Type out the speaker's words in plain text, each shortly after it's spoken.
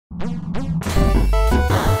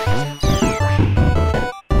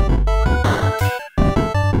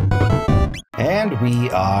And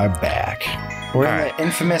we are back. We're in the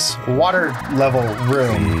infamous water level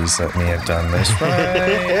room. Please let me have done this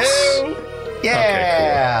right.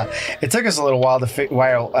 Yeah. Okay, cool. It took us a little while to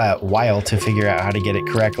figure out how to get it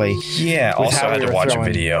correctly. Yeah. Also, I had to watch a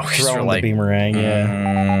video. Throwing like, the beamerang.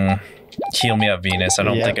 Yeah. Heal me up, Venus. I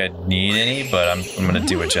don't think I need any, but I'm gonna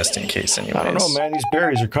do it just in case anyways. I don't know, man. These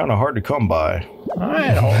berries are kind of hard to come by. All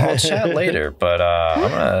right, I'll chat later, but I'm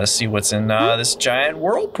gonna see what's in this giant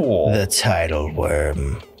whirlpool. The Tidal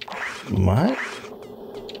Wyrm. What?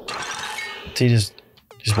 Did you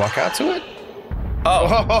just walk out to it?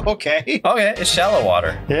 Oh, okay. Okay, it's shallow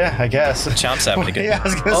water. Yeah, I guess. Chomp's having a good. Yeah, I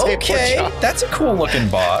was gonna say poor Chomp. That's a cool looking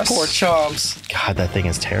boss. Poor Chomps. God, that thing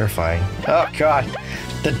is terrifying. Oh God,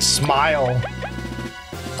 the smile.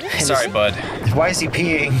 Sorry, bud. Why is he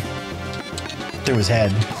peeing through his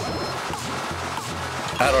head?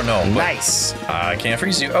 I don't know. Nice. I can't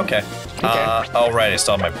freeze you. Okay. Oh right, I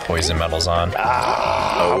still have my poison medals on.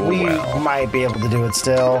 We might be able to do it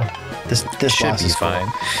still. This should be fine.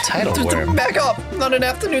 Tidal Wyrm. Back up! Not an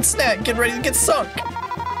afternoon snack. Get ready to get sunk.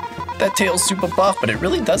 That tail's super buff, but it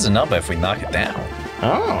really does a number if we knock it down.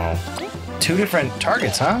 Oh, 2 different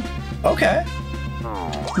targets, huh? Okay.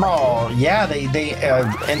 Oh, yeah, they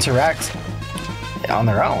interact on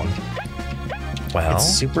their own. Well, it's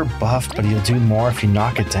super buff, but you'll do more if you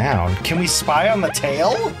knock it down. Can we spy on the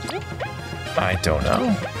tail? I don't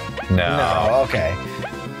know. No. Okay.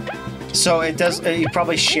 So it does. It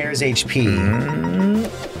probably shares HP.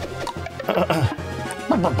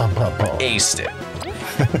 Aced it.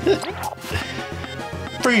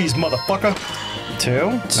 Freeze, motherfucker.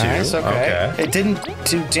 2. Nice. Okay. It didn't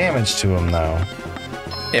do damage to him though.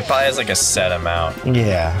 It probably has like a set amount.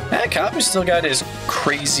 Yeah. Kabbu still got his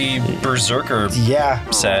crazy berserker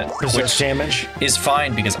set, berserk which damage is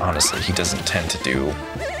fine because honestly, he doesn't tend to do,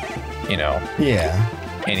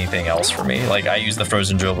 anything else for me. Like I use the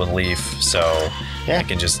frozen drill with Leif, so I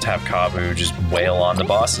can just have Kabbu just wail on the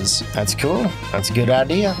bosses. That's cool. That's a good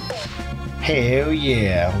idea. Hell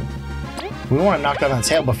yeah. We want to knock down that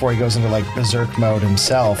tail before he goes into like berserk mode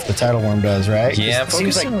himself. The Tidal Wyrm does, right? Yeah, it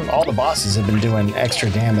seems like all the bosses have been doing extra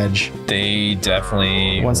damage. They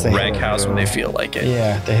definitely wreck house when they feel like it.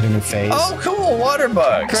 Yeah, they hit a new phase. Oh, cool! Water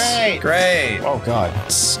bugs. Great. Oh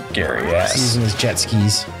god, scary ass. He's using his jet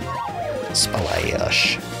skis.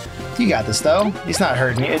 Splash. You got this though. He's not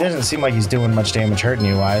hurting you. It doesn't seem like he's doing much damage hurting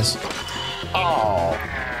you wise. Oh,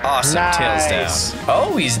 awesome! Nice. Tails down.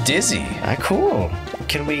 Oh, he's dizzy. Cool.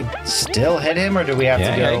 Can we still hit him, or do we have to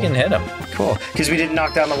go? Yeah, you can hit him. Cool, because we didn't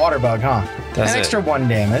knock down the water bug, huh? That's an extra 1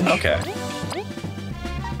 damage. Okay.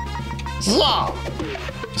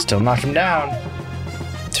 Still knocked him down.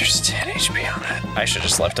 There's 10 HP on that. I should have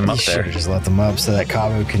just left him up there. Should have just left him up so that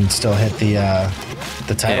Kabbu can still hit the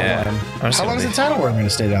Tidal Wyrm. How long is the Tidal Wyrm going to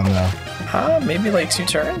stay down though? Maybe like 2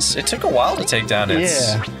 turns. It took a while to take down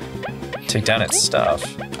its stuff.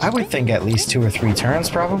 I would think at least 2 or 3 turns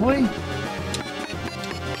probably.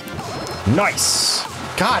 Nice.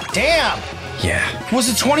 God damn. Yeah. Was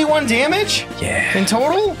it 21 damage? Yeah. In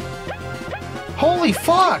total? Holy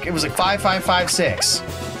fuck. It was like 5, 5, 5, 6.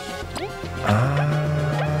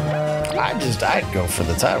 I'd go for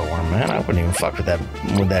the Tidal Wyrm, man. I wouldn't even fuck with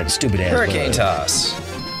that stupid ass Hurricane bug. Toss.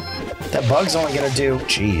 That bug's only gonna do,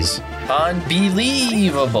 jeez.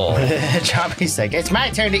 Unbelievable. Chompy's like, it's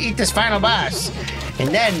my turn to eat this final boss. And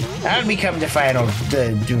then I'll become the final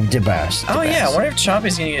the boss. Oh yeah, I wonder if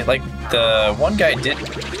Chompy's gonna get like the one guy did.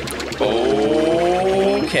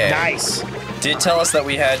 Okay. Nice. Did tell us that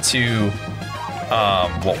we had to,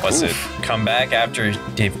 what was it? Come back after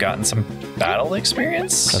they've gotten some battle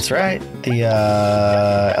experience. That's right. The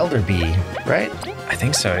Elder Bee, right? I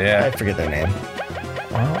think so. Yeah. I forget their name.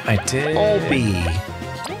 Well, I did. Old Bee.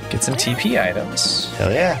 Get some TP items.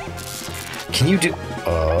 Hell yeah. Can you do?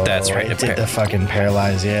 Oh, that's right. It did the fucking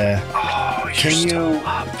paralyze, yeah. Oh, can you?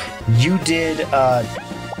 Up. You did.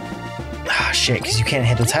 Shit, because you can't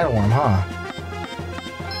hit the Tidal Wyrm, huh?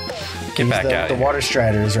 Get back out. The Water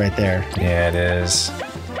Strider is right there. Yeah, it is.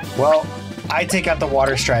 Well, I'd take out the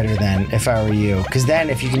Water Strider then, if I were you. Because then,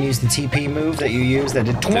 if you can use the TP move that you used that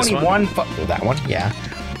did 21. That one, yeah.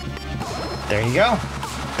 There you go.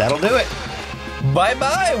 That'll do it. Bye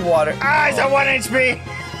bye, water. It's at 1 HP.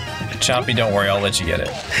 Chompy, don't worry, I'll let you get it.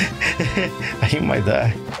 You might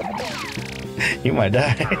die. You might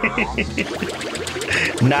die.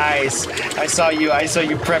 Nice. I saw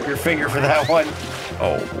you prep your finger for that one.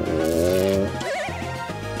 Oh.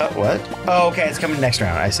 What? Oh, okay, it's coming next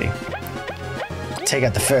round. I see. Take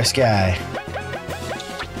out the first guy.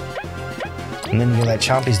 And then you let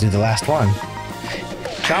Chompies do the last one.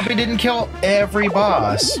 Chompy didn't kill every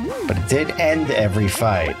boss, but it did end every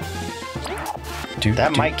fight.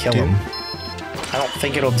 That might kill him. I don't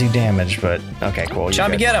think it'll do damage, but okay, cool.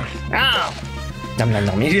 Chompy, get him! Ow! Nom, nom,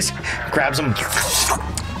 nom. He just grabs him,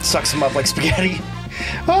 sucks him up like spaghetti.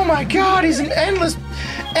 Oh my god, he's an endless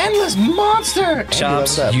monster!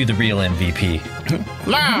 Chomps, you the real MVP.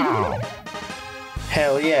 Wow!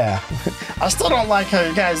 Hell yeah. I still don't like how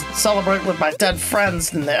you guys celebrate with my dead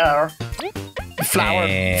friends in the air. Flower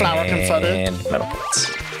confetti. And metal points.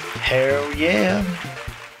 Hell yeah.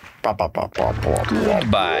 Bye.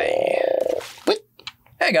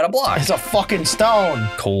 Hey, I got a block. It's a fucking stone.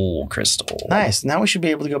 Coal crystal. Nice. Now we should be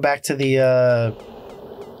able to go back to the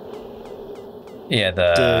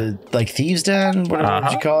like Thieves Den, whatever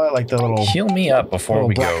would you call it? Like the little heal me up before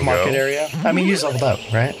we black market area. I mean, you just leveled up,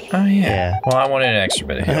 right? Oh yeah. Well, I wanted an extra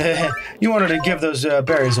bit of heal. You wanted to give those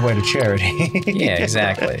berries away to charity. Yeah,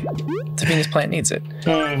 exactly. The Venus plant needs it.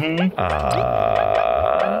 Mm-hmm.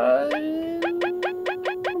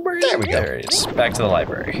 There we go. There it is. Back to the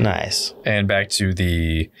library. Nice. And back to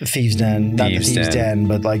the Thieves Den. Not the Thieves Den,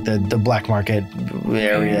 but like the black market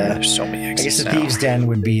area. Yeah, there's so many exits. I guess the Thieves Den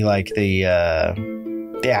would be like the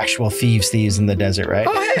actual thieves in the desert, right?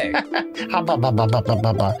 Oh, hey.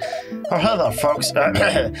 Oh, hello, folks.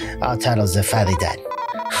 Our titles are finally done.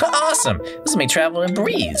 Awesome. This will make travel a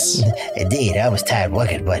breeze. Indeed, I was tired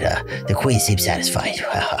working, but the queen seems satisfied.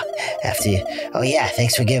 Oh yeah,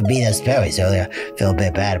 thanks for giving me those berries earlier. Feel a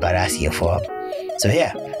bit bad about asking you for them. So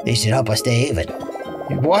yeah, these should help us stay even.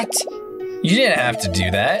 What? You didn't have to do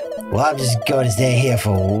that. Well, I'm just going to stay here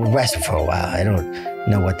for resting for a while. I don't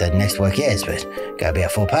know what the next work is, but gotta be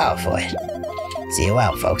at full power for it. See you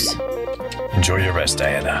out, folks. Enjoy your rest,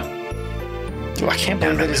 Diana. I can't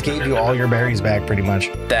believe they just gave you all your berries back, pretty much.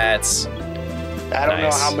 That's I don't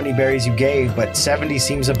know how many berries you gave, but 70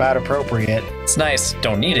 seems about appropriate. It's nice.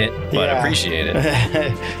 Don't need it, but appreciate it.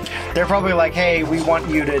 They're probably like, hey, we want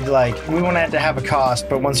you to, like, we want it to have a cost,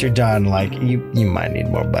 but once you're done, like, you might need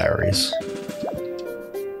more berries.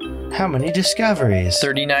 How many discoveries?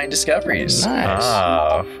 39 discoveries.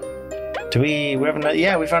 Nice. We have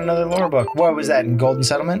another, we found another lore book. What was that, in Golden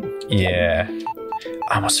Settlement? Yeah.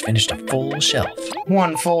 I almost finished a full shelf.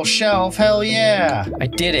 One full shelf, hell yeah. I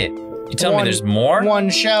did it. You tell me there's more? One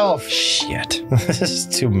shelf. Shit. This is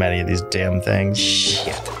too many of these damn things.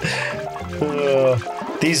 Shit.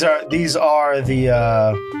 These are the,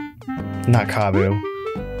 not Kabbu.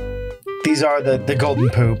 These are the golden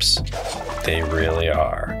poops. They really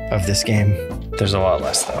are. Of this game. There's a lot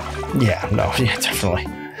less, though. Yeah, no, yeah, definitely.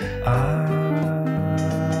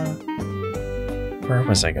 Where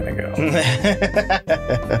was I gonna go?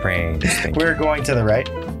 Brain. We're going to the right.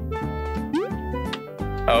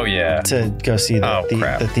 Oh yeah. To go see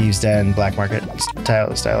the Thieves Den Black Market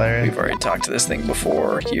style area. We've already talked to this thing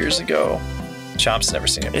before years ago. Chomp's never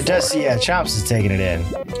seen it before. It does, yeah. Chomps is taking it in.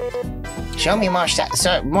 Show me more sights.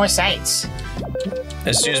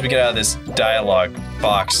 As soon as we get out of this dialogue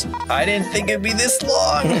box, I didn't think it'd be this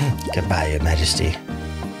long. Goodbye, Your Majesty.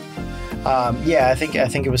 Yeah, I think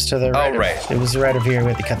it was to the right. Oh, right. It was right over here. We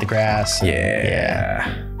had to cut the grass. Yeah.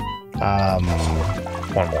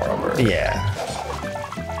 One more over. Yeah.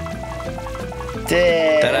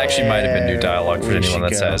 That actually might have been new dialogue for anyone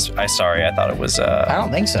that says, I thought it was, I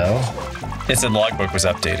don't think so. It said logbook was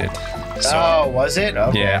updated. So, oh, was it?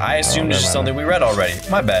 Okay. Yeah, I assumed it's just something we read already.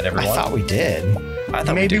 My bad, everyone. I thought we did. I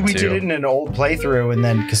thought maybe we did it in an old playthrough, and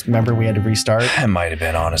then, because remember we had to restart? It might have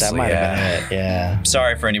been, honestly. That might have been it, yeah.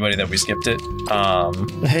 Sorry for anybody that we skipped it.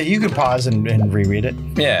 You can pause and reread it.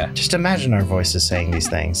 Yeah. Just imagine our voices saying these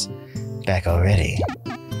things. Back already.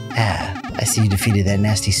 I see you defeated that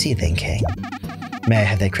nasty sea thing, King. May I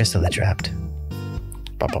have that crystal that dropped?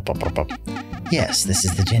 Yes, this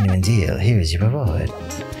is the genuine deal. Here is your reward.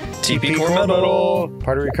 TP core metal.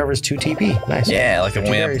 Party recovers 2 TP. Nice. Yeah, like the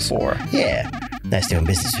one we had before. Yeah. Nice doing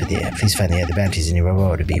business with you. Please find the other bounties in your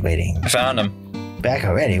reward to be waiting. I found them. Back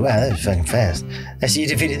already? Wow, that was fucking fast. I see you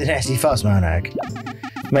defeated the nasty false monarch.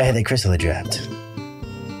 May I have that crystal that dropped?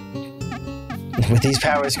 With these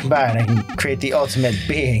powers combined, I can create the ultimate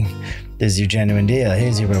being. This is your genuine deal.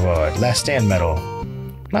 Here's your reward. Last stand medal.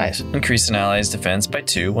 Nice. Increase an ally's defense by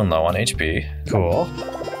 2 when low on HP. Cool.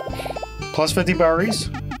 Plus 50 berries.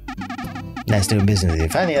 Nice doing business with you.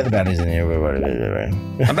 Find the other bounties in your reward.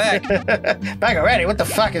 I'm back. Back already? What the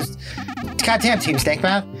fuck is... Goddamn, Team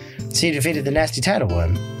Snankmouth. See you defeated the nasty Tidal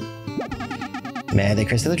Wyrm. May I have the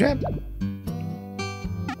crystal drop?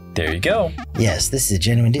 There you go. Yes, this is a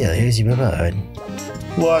genuine deal. Here's your reward.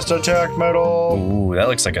 Lost attack medal. Ooh, that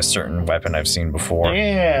looks like a certain weapon I've seen before.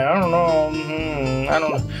 Yeah, I don't know. I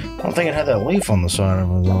don't think it had that leaf on the side of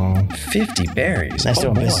it though. 50 berries. Nice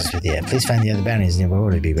doing boy. business with you. Please find the other bounties in your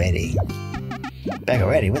order to be ready. Back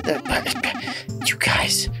already? What the? You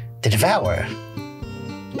guys, the Devourer.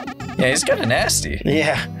 Yeah, he's kind of nasty.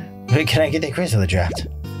 Yeah. Wait, can I get that crystal draft?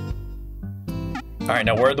 All right,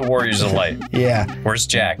 now where are the Warriors of Light? Yeah. Where's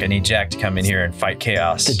Jack? I need Jack to come in here and fight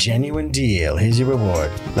chaos. The genuine deal. Here's your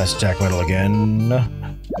reward. Let's Jack Metal again.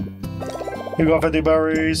 You got 50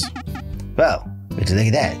 berries. Well, would you look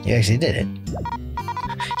at that? You actually did it.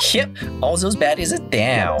 Yep, all those baddies are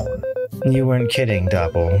down. You weren't kidding,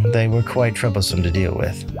 Doppel. They were quite troublesome to deal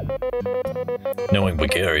with. Knowing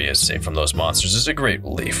Bugaria is safe from those monsters is a great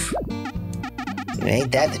relief.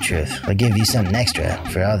 Ain't that the truth? I'll give you something extra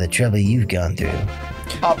for all the trouble you've gone through.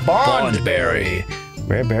 A bond berry.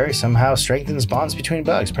 Rare berry somehow strengthens bonds between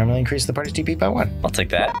bugs, permanently increase the party's TP by 1. I'll take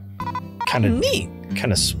that. Kind of Neat.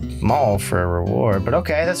 kind of small for a reward, but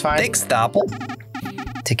okay, that's fine. Thanks, Doppel.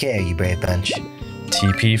 Take care, you brave bunch.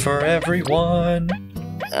 TP for everyone.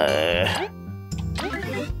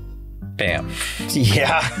 Bam.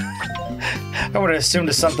 Yeah. I would have assumed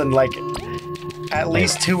it's something like at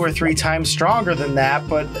least 2 or 3 times stronger than that,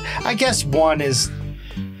 but I guess 1 is...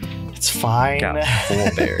 It's fine. Got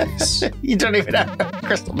 4 berries. You don't even have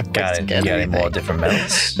crystal berries. Got to it. get You got any anything. more different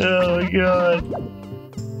metals? Oh my god.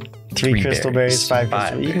 3 crystal berries, 5 5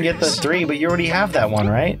 crystal. You can get the berries. 3, but you already have that one,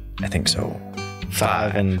 right? I think so.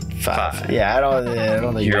 5 and 5. 5. Yeah, I don't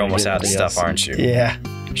think You're gonna almost get out of anything stuff, else. aren't you? Yeah.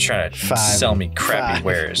 You're trying to 5 sell me and crappy 5.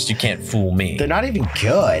 wares. You can't fool me. They're not even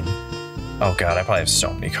good. Oh god, I probably have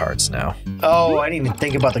so many cards now. Oh, I didn't even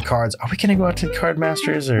think about the cards. Are we gonna go out to Card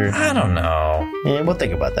Masters or? I don't know. Yeah, we'll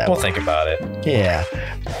think about that. We'll think about it. Yeah.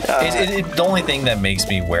 The only thing that makes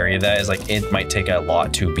me wary of that is like it might take a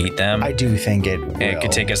lot to beat them. I do think it will. And it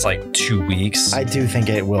could take us like 2 weeks. I do think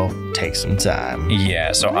it will take some time.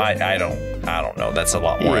 Yeah, so I don't know. That's a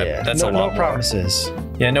lot more. Yeah. That's no, a lot no promises. more.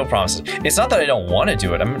 Yeah, no promises. It's not that I don't want to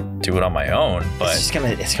do it. I'm gonna do it on my own, but It's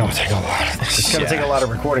gonna take a lot. It's gonna Yeah. take a lot of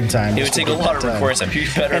recording time. it would just to take a get lot that of done. recording time. It'd be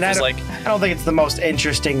better And if I it's don't, like, I don't think it's the most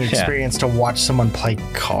interesting experience to watch someone play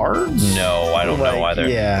cards. no, I don't know Like, either.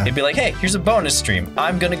 yeah. It'd be like, hey, here's a bonus stream.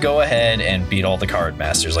 I'm gonna go ahead and beat all the card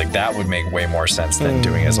masters. Like that would make way more sense than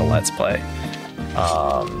doing as a let's play.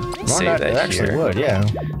 Save that it actually here. would, yeah.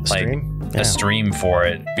 Like Stream. Yeah. a stream for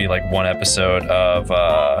it. Be like one episode of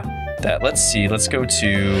that. Let's see. Let's go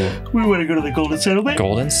to We want to go to the Golden Settlement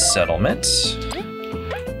Golden Settlement.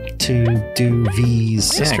 to do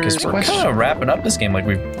V's Yeah, sisters because we're quest. kind of wrapping up this game. Like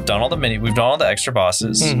we've done all the extra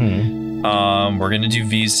bosses. Mhm. We're gonna do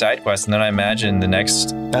V's side quest, and then I imagine the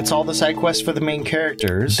next. That's all the side quests for the main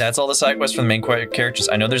characters. That's all the side quests for the main characters.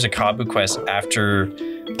 I know there's a Kabbu quest after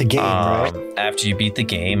the game, right? after you beat the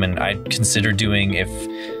game, and I'd consider doing if.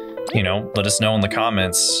 Let us know in the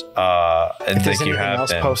comments. And If there's think you anything have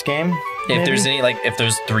else been. post game, If there's any, like, if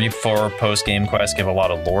there's 3-4 post game quests give a lot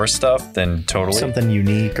of lore stuff, then totally. something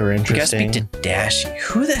unique or We gotta interesting. speak to Dashy.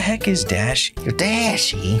 Who the heck is Dashy?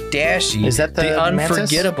 Dashy. Dashy. Is that the mantis?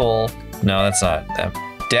 unforgettable? No, that's not them.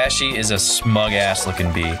 Dashy is a smug ass looking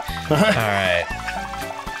bee. All right.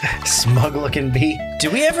 Smug looking bee. Do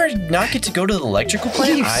we ever not get to go to the electrical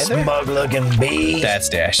plant You either? smug looking bee. That's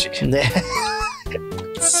Dashy.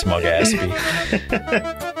 Smug ass bee.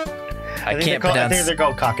 I can't I pronounce. think they're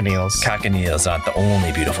called cochineals. Cochineals aren't the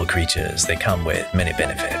only beautiful creatures. They come with many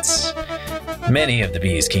benefits. Many of the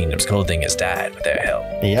bee's kingdom's clothing is dyed with their help.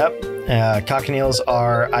 Yep. Cochineals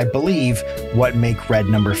are, I believe, what make red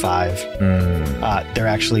number 5. They're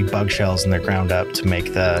actually bug shells and they're ground up to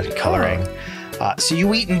make the coloring. So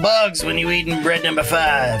you eating bugs when you eating red number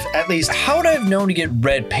 5. At least, How would I have known to get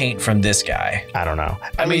red paint from this guy? I don't know.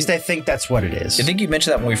 At mean- least I think that's what it is. I think you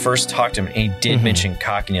mentioned that when we first talked to him, and he did mention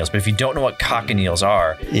cochineals. But if you don't know what cochineals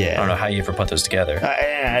are, Yeah. I don't know how you ever put those together.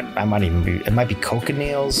 I might even be, it might be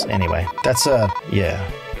cochineals. Anyway, that's, yeah.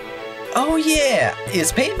 Oh yeah,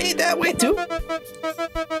 is paint made that way too?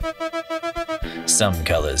 Some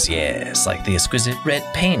colors, yes, like the exquisite red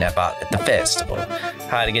paint I bought at the festival.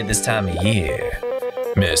 Hard to get this time of year.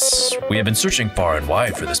 Miss, we have been searching far and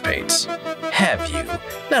wide for this paint. Have you?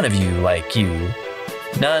 None of you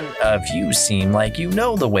seem like you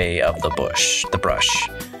know the way of the brush.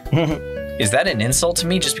 Is that an insult to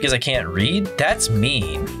me just because I can't read? That's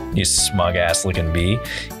mean, you smug ass looking bee.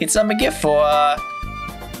 It's a gift for,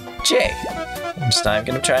 Jay. I'm just not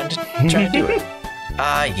gonna try to do it.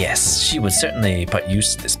 Yes, she would certainly put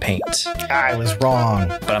use to this paint, I was wrong.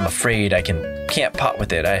 but I'm afraid I can't pot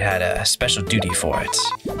with it. I had a special duty for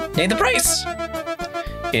it. Name the price.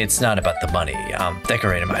 It's not about the money. I'm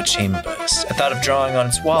decorating my chambers. I thought of drawing on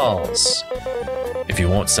its walls. If you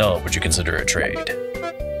won't sell it, would you consider a trade?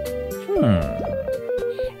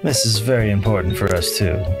 This is very important for us,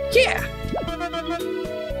 too. Yeah.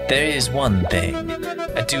 There is one thing.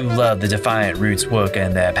 I do love the Defiant Roots work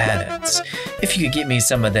and their patterns. If you could get me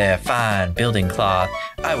some of their fine building cloth,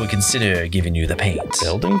 I would consider giving you the paint.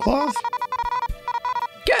 Building cloth?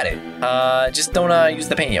 Got it. Just don't use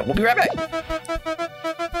the paint yet. We'll be right back.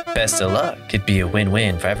 Best of luck. It'd be a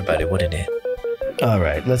win-win for everybody, wouldn't it? All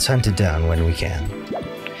right, let's hunt it down when we can.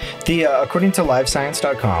 According to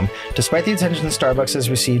LiveScience.com, despite the attention Starbucks has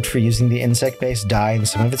received for using the insect-based dye in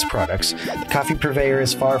some of its products, the coffee purveyor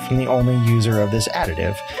is far from the only user of this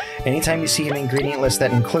additive. Anytime you see an ingredient list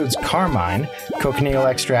that includes carmine, cochineal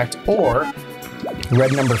extract, or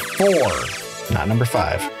red number 4, not number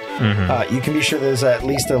 5, you can be sure there's at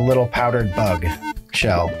least a little powdered bug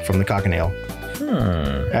shell from the cochineal.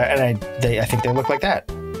 And I think they look like that.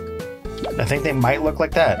 I think they might look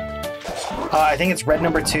like that. I think it's red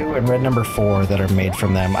number 2 and red number 4 that are made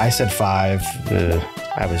from them. I said 5.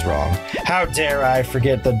 I was wrong. How dare I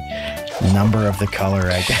forget the number of the color,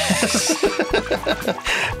 I guess.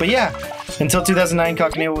 But yeah, until 2009,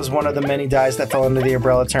 cochineal was one of the many dyes that fell under the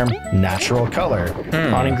umbrella term natural color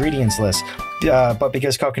on ingredients lists. But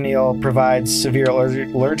because cochineal provides severe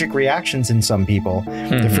allergic reactions in some people,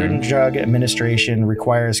 the Food and Drug Administration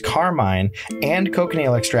requires carmine and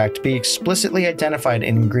cochineal extract to be explicitly identified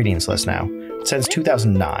in ingredients list now. Since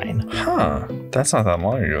 2009. Huh. That's not that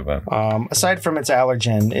long ago, then. Aside from its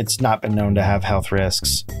allergen, it's not been known to have health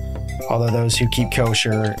risks. Although those who keep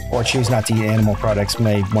kosher or choose not to eat animal products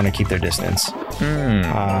may want to keep their distance.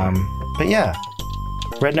 But yeah.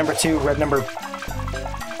 Red number 2, red number...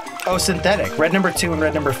 Oh, synthetic. Red number 2 and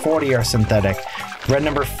red number 40 are synthetic. Red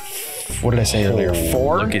number... What did I say earlier?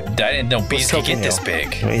 4? Look at, I didn't know bees could get this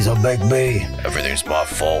big. He's a big bee. Everything's my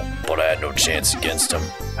fault, but I had no chance against him.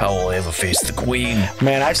 How will I ever face the queen?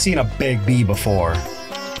 Man, I've seen a big bee before.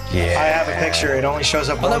 Yeah. I have a picture. It only shows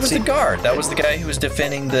up Well, that once. was the guard. That was the guy who was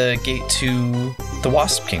defending the gate to the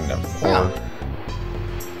Wasp Kingdom.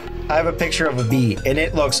 I have a picture of a bee, and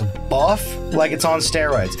it looks buff like it's on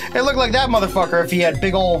steroids. It looked like that motherfucker if he had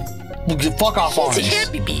big old fuck-off arms. It's a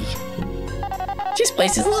happy bee. This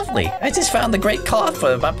place is lovely. I just found the great cloth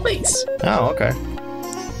for my place. Oh, okay.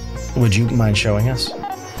 Would you mind showing us?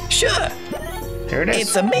 Sure. Here it is.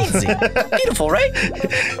 It's amazing. Beautiful, right?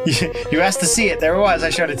 You asked to see it. There it was. I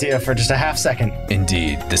showed it to you for just a half second.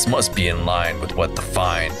 Indeed. This must be in line with what the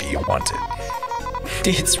fine bee wanted.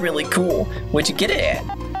 It's really cool. Where'd you get it at?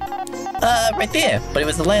 Right there. But it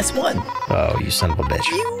was the last one. Oh, you son of a bitch.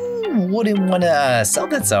 You wouldn't want to sell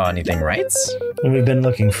that or anything, right? We've been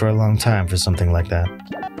looking for a long time for something like that.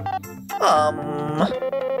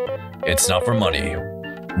 It's not for money.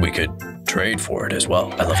 We could trade for it as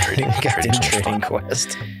well. I love trading. Trading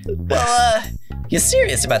quest. Well, you're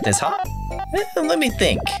serious about this, huh? Let me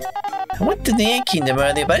think. I went to the Ant Kingdom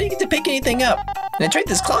earlier, but I didn't get to pick anything up. And I traded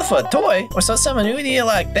this cloth for a toy, or saw someone new here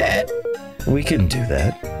like that. We can do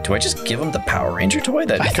that. Do I just give him the Power Ranger toy?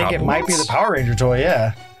 That I think it might be the Power Ranger toy,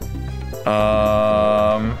 yeah.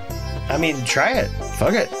 I mean, try it.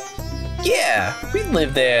 Fuck it. Yeah, we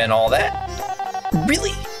live there and all that.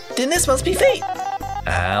 Really? Then this must be fate.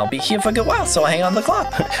 I'll be here for a good while, so I'll hang on the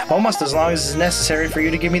clock. Almost as long as it's necessary for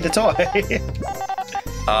you to give me the toy.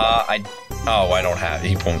 I don't have.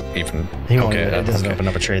 He won't even. It doesn't open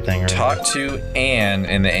up a trade thing. Or Talk to Anne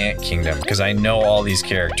in the Ant Kingdom because I know all these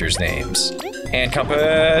characters' names. Anne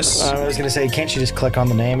Compass. I was gonna say, can't you just click on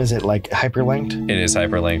the name? Is it like hyperlinked? It is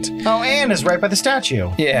hyperlinked. Oh, Anne is right by the statue.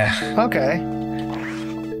 Yeah. Okay.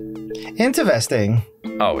 Interesting.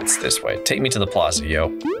 Oh, it's this way. Take me to the plaza, yo.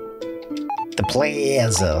 The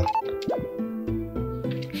plaza.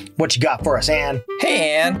 What you got for us, Anne?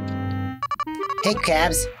 Hey, Anne. Hey,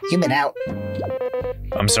 Cabs, you been out?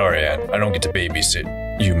 I'm sorry, Anne. I don't get to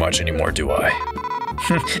babysit you much anymore, do I?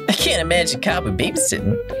 I can't imagine Kabbu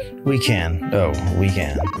babysitting. We can. Oh, we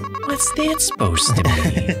can. What's that supposed to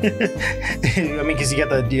mean? I mean, because you got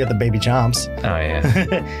the baby chomps. Oh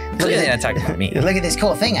yeah. Clearly not talking about me. Look at this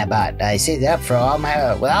cool thing I bought. I saved it up for all my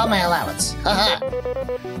allowance. Haha.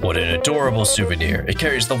 What an adorable souvenir. It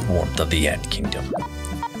carries the warmth of the Ant Kingdom.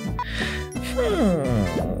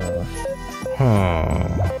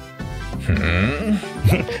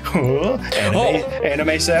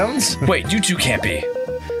 Anime sounds? Wait, you two can't be.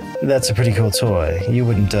 That's a pretty cool toy. You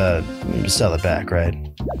wouldn't sell it back, right?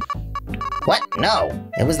 What? No.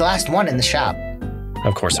 It was the last one in the shop.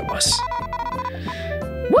 Of course it was.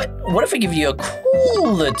 What if I give you a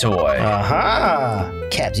cooler toy? Aha!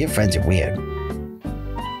 Cabs, your friends are weird.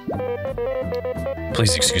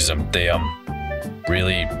 Please excuse them. They,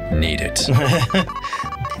 really need it.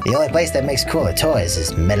 The only place that makes cooler toys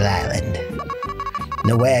is Middle Island.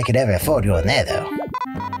 No way I could ever afford going there, though.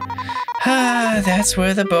 That's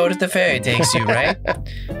where the boat of the fairy takes you, right?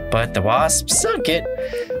 But the wasp sunk it.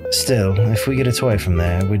 Still, if we get a toy from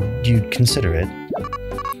there, would you consider it?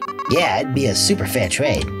 Yeah, it'd be a super fair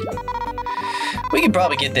trade. We could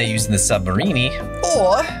probably get that using the submarine,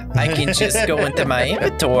 or I can just go into my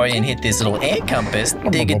inventory and hit this little air compass,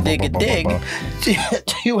 dig a dig a dig. Do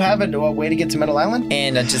you have a way to get to Metal Island?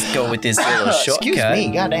 And I just go with this little shortcut. Excuse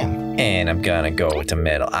me, goddamn. And I'm gonna go to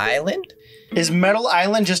Metal Island. Is Metal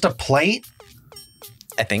Island just a plate?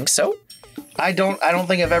 I think so. I don't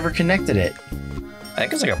think I've ever connected it. I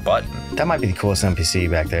think it's like a button. That might be the coolest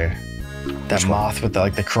NPC back there. That moth with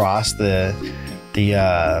the cross,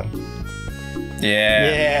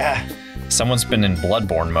 Yeah. Someone's been in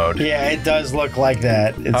Bloodborne mode. Yeah, it does look like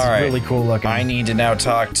that. It's really cool looking. I need to now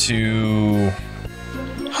talk to...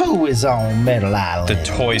 Who is on Metal Island? The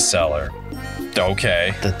toy seller.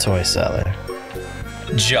 Okay. The toy seller.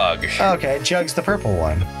 Jug. Okay, Jug's the purple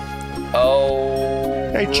one.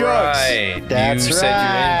 Oh, hey, Jugs. Right. That's you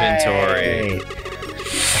said your inventory.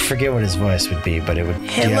 I forget what his voice would be, but it would...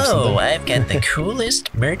 Hello, I've got the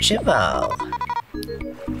coolest merch of all.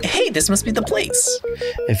 Hey, this must be the place.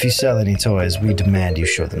 If you sell any toys, we demand you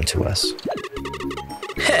show them to us.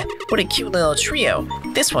 Heh, what a cute little trio.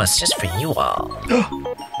 This one's just for you all.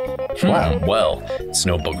 Wow. Well, it's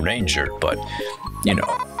no Bug Ranger, but, you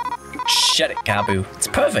know. Shut it, Kabbu. It's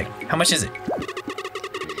perfect. How much is it?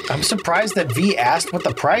 I'm surprised that V asked what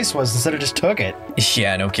the price was instead of just took it.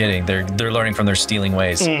 Yeah, no kidding. They're learning from their stealing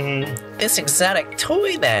ways. Mm-hmm. This exotic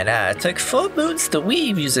toy that took 4 moons to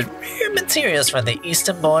weave using rare materials from the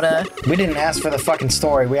eastern border. We didn't ask for the fucking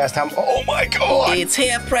story. We asked how... Oh my god! It's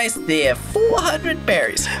half price there. 400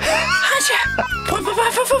 berries.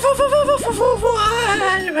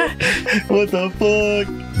 What the fuck?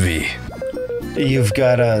 V. You've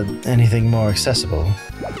got anything more accessible?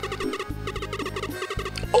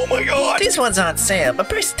 Oh my god! This one's on sale, but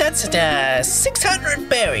price starts at 600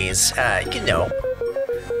 berries. You know.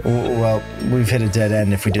 Well, we've hit a dead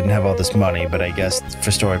end if we didn't have all this money, but I guess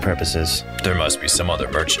for story purposes. There must be some other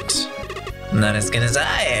merchants. Not as good as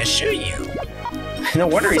I assure you. No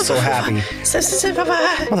wonder he's so happy.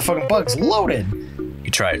 Motherfucking bug's loaded.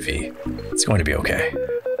 You try it, V. It's going to be okay.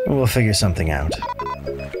 We'll figure something out.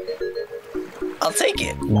 I'll take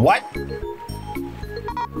it. What?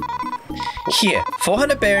 Here,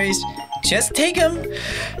 400 berries. Just take them.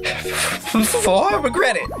 For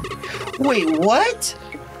regret it. Wait, what?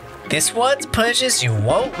 This one's purchase you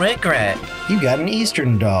won't regret. You got an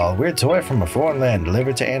Eastern doll. Weird toy from a foreign land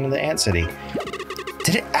delivered to Anne in the Ant City.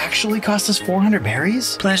 Did it actually cost us 400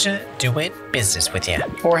 berries? Pleasure doing business with you.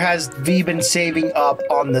 Or has V been saving up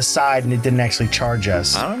on the side and it didn't actually charge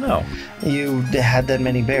us? I don't know. You had that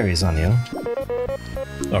many berries on you.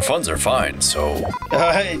 Our funds are fine, so...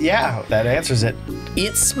 Yeah, that answers it.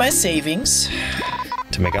 It's my savings.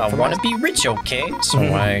 To make up for I want to be rich, okay? So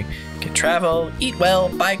I can travel, eat well,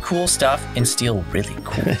 buy cool stuff, and steal really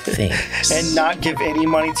cool things. And not give any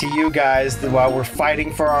money to you guys while we're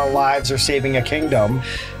fighting for our lives or saving a kingdom.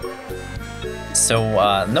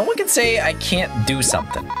 So no one can say I can't do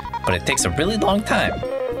something, but it takes a really long time.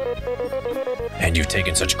 And you've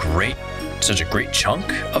taken such a great chunk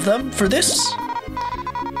of them for this?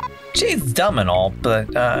 Jade's dumb and all,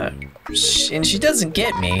 but and she doesn't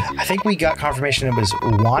get me. I think we got confirmation it was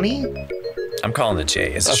Wani. I'm calling it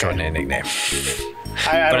Jay. It's a shortened nickname.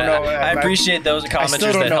 I don't know. I appreciate those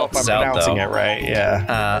commenters that helped us out, though. I still don't know if I'm pronouncing it right.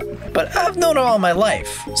 Yeah. But I've known her all my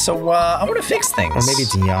life, so I want to fix things. Or maybe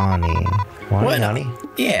it's Yanni. Yanni?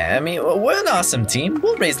 Yeah, I mean, we're an awesome team.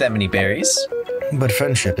 We'll raise that many berries. But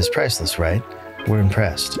friendship is priceless, right? We're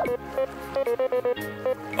impressed.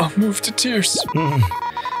 I'll move to tears.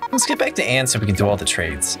 Let's get back to Anne so we can do all the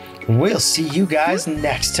trades. We'll see you guys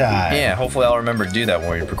next time. Yeah, hopefully I'll remember to do that when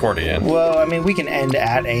we record again. Well, I mean, we can end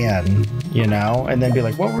at Anne, you know, and then be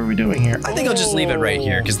like, what were we doing here? I think I'll just leave it right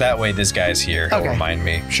here, because that way this guy's here. He'll remind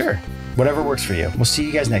me. Sure. Whatever works for you. We'll see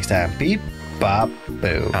you guys next time. Beep, bop,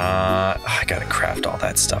 boo. I gotta craft all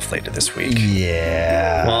that stuff later this week.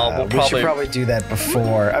 Yeah. Well, we should probably do that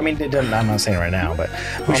before. I mean, I'm not saying it right now, but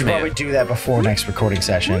we should probably do that before next recording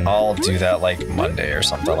session. I'll do that like Monday or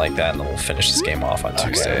something like that, and then we'll finish this game off on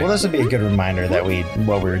Tuesday. Well, this would be a good reminder that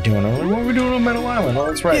what we were doing. What were we doing on Metal Island? Oh,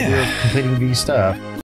 that's right. Yeah. We were completing V stuff.